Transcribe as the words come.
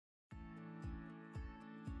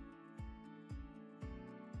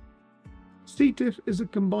C-Tif is a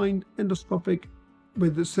combined endoscopic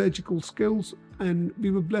with the surgical skills, and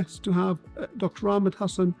we were blessed to have Dr. Ahmed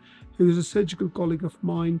Hassn, who is a surgical colleague of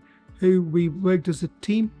mine, who we worked as a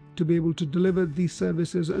team to be able to deliver these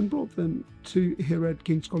services and brought them to here at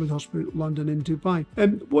King's College Hospital, London in Dubai.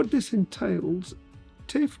 And what this entails,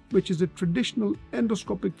 TIF, which is a traditional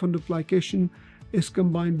endoscopic fundoplication, is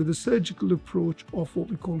combined with a surgical approach of what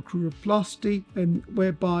we call cruroplasty, and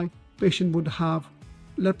whereby patient would have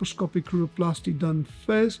laparoscopic cruroplasty done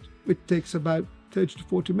first, which takes about 30 to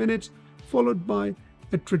 40 minutes, followed by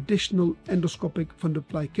a traditional endoscopic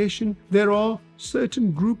fundoplication. There are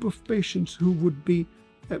certain group of patients who would be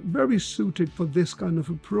very suited for this kind of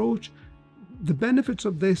approach. The benefits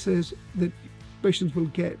of this is that patients will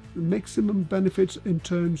get maximum benefits in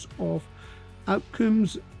terms of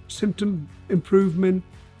outcomes, symptom improvement,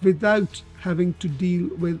 without having to deal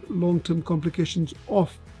with long-term complications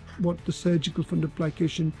of what the surgical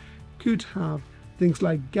fundoplication could have. Things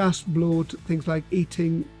like gas bloat, things like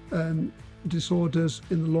eating disorders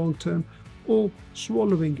in the long term, or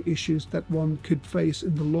swallowing issues that one could face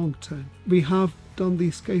in the long term. We have done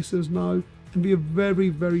these cases now, and we are very,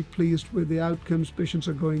 very pleased with the outcomes. Patients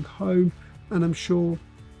are going home, and I'm sure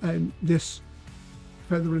this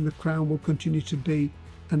feather in the crown will continue to be,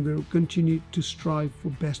 and we'll continue to strive for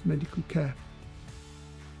best medical care.